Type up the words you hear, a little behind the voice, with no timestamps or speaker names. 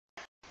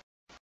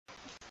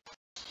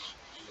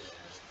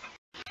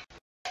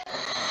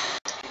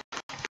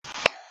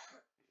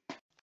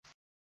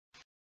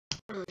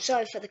Oh,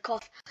 sorry for the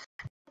cough.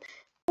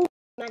 Oh,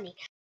 money.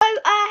 So,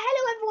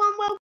 hello everyone.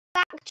 Welcome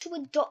back to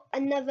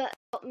another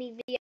Adopt Me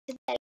video.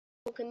 Today,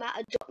 we're talking about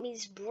Adopt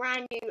Me's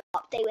brand new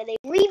update where they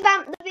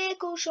revamped the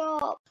vehicle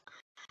shop.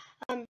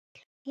 Yeah.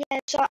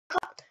 So I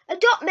got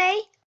Adopt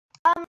Me.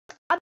 I've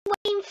been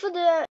waiting for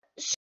the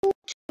store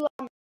to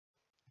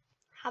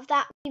have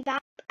that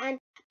revamp, and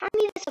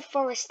apparently there's a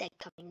forest egg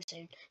coming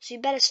soon. So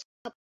you better stock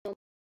up on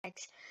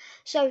eggs.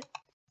 So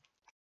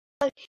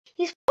they're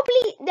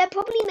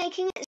probably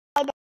making it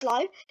slow by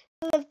slow.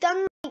 So they've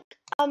done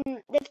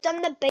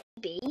the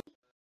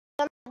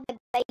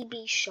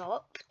baby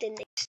shop, then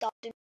they started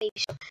the baby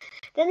shop.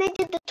 Then they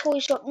did the toy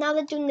shop. Now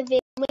they're doing the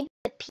vehicle,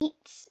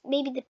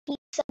 maybe the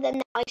pizza, then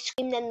the ice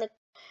cream, then the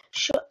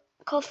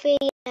coffee,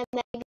 and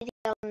maybe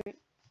the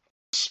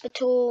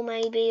hospital,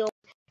 maybe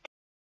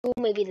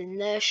the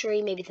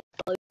nursery, maybe the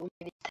boat, or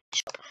maybe the pet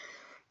shop,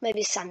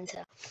 maybe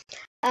Santa.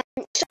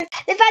 So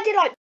they've added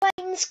like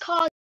planes,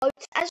 cars,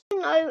 boats. As you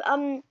know,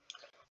 when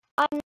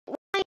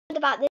I heard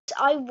about this,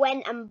 I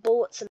went and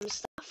bought some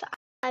stuff.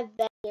 I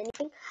didn't have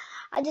anything.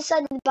 I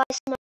decided to buy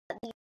some of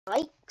these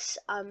bikes.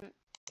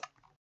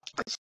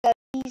 So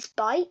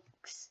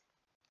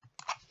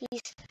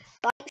these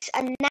bikes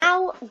are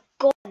now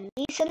gone.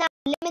 These are now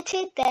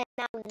limited. They're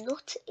now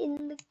not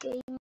in the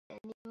game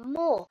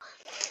anymore.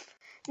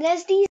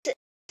 There's this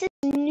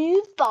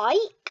new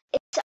bike. I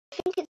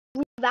think it's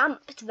a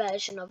revamped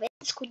version of it.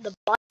 It's called the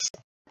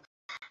Bicycle.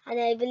 And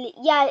I believe,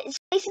 yeah, it's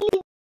basically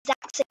the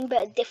exact same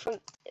but a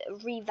different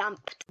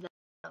revamped version.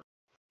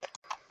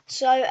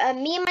 So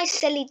me and my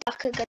silly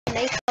duck are gonna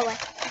make our way.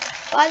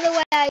 By the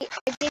way, I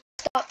did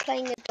start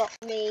playing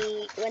Adopt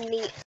Me when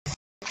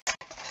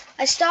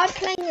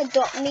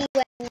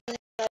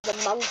the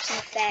monkey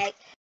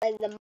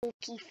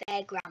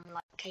fairground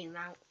like came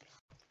out.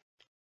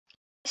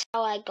 That's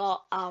how I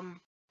got my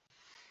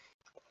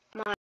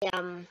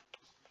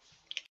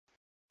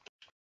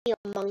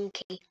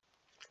monkey.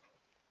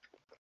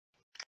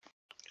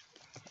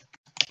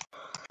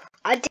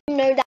 I didn't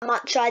know that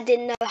much. I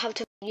didn't know how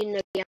to,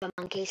 the other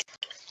monkeys.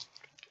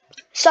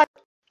 So,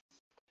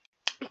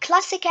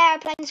 classic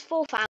airplanes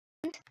 4,000.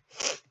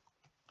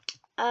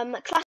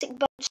 Classic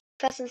boats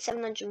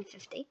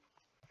 2,750.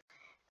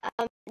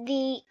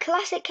 The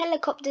classic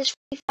helicopters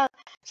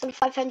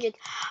 3,500.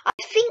 I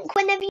think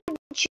whenever you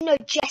watch,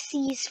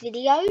 Jesse's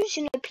videos,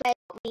 Play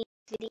Me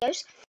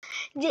videos,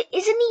 isn't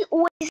he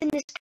always in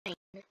this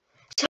plane?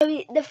 So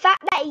the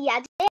fact that he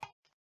added it,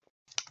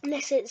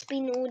 unless it's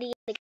been already in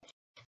the game.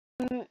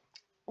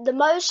 The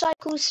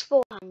motorcycle's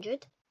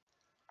 400.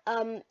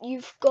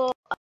 You've got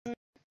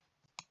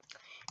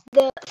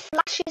the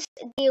Flashes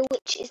deal,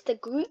 which is the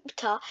group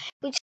tour,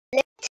 which is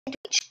limited,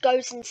 which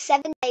goes in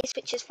 7 days,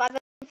 which is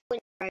 540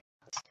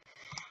 robots.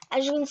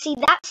 As you can see,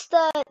 that's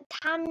the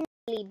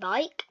Tanley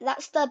bike.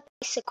 That's the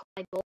bicycle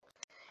I bought.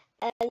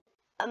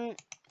 And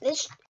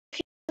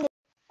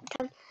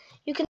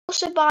you can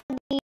also buy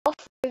the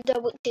off-roader,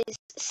 which is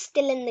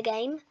still in the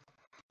game.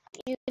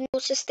 You can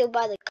also still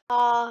buy the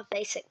car,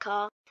 basic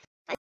car,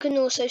 and you can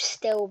also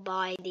still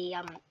buy the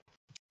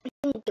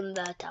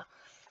converter.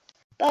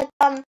 But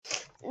the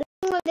thing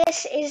with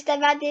this is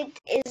they've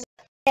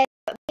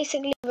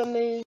basically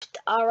removed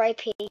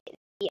RIP,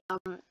 the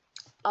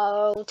our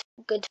old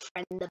good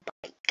friend, the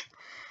bike.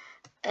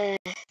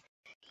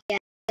 Yeah.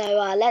 So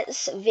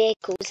let's go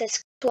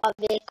to our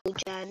vehicle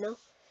journal.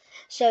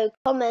 So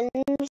commons,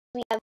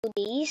 we have all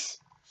these.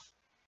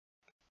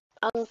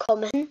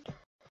 Uncommon,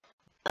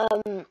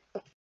 1,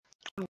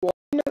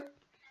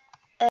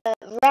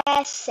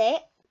 rare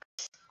 6,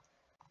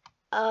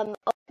 ultra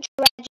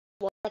rare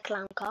 1, the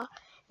clown car,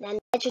 and then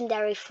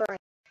legendary 3.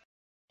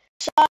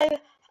 So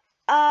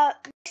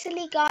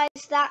basically,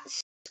 guys,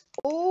 that's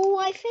all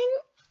I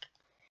think.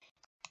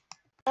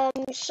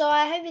 So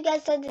I hope you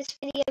guys liked this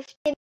video. If you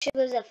did, make sure to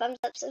give us a thumbs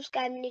up,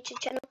 subscribe to my YouTube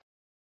channel,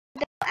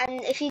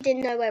 and if you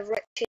didn't know where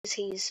Rich is,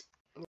 he's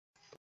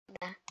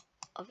there.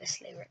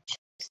 Obviously, Rich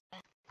is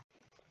there.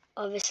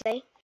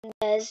 Obviously,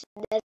 there's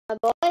my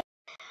boy.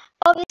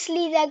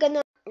 Obviously, they're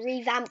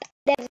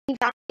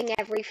revamping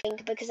everything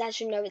because,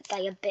 as you know, it's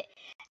like a bit.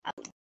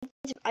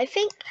 I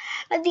think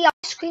like the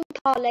ice cream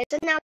parlor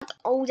isn't that like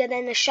older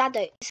than the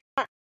shadow?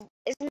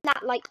 Isn't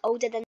that like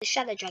older than the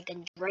Shadow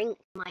Dragon? Drink,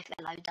 my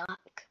fellow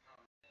duck.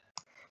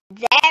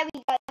 There we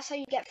go. That's how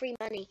you get free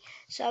money.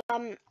 So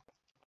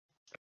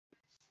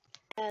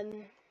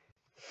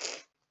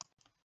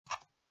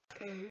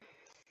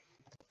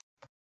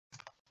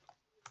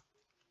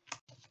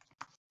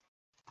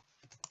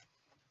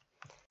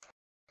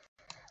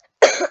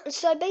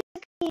so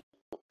basically,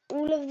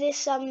 all of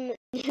this I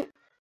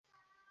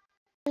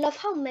love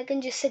how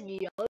Megan just said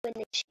yo, and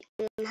then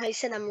I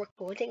said I'm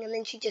recording, and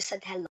then she just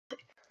said hello.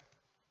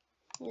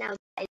 Now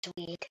that is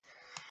weird.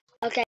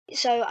 Okay,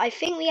 so I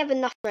think we have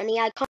enough money.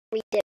 I can't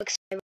read it because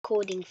I'm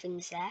recording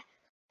things there.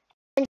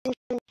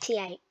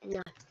 128.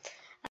 No.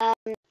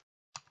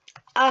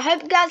 I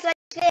hope you guys like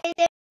this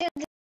video. Give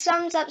it a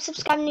thumbs up,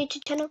 subscribe to my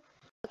YouTube channel.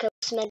 Okay,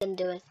 what's Megan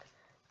doing?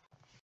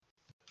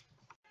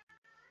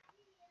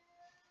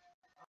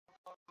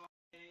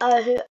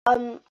 I'll see you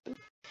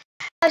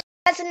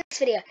guys in the next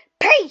video.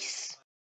 Peace!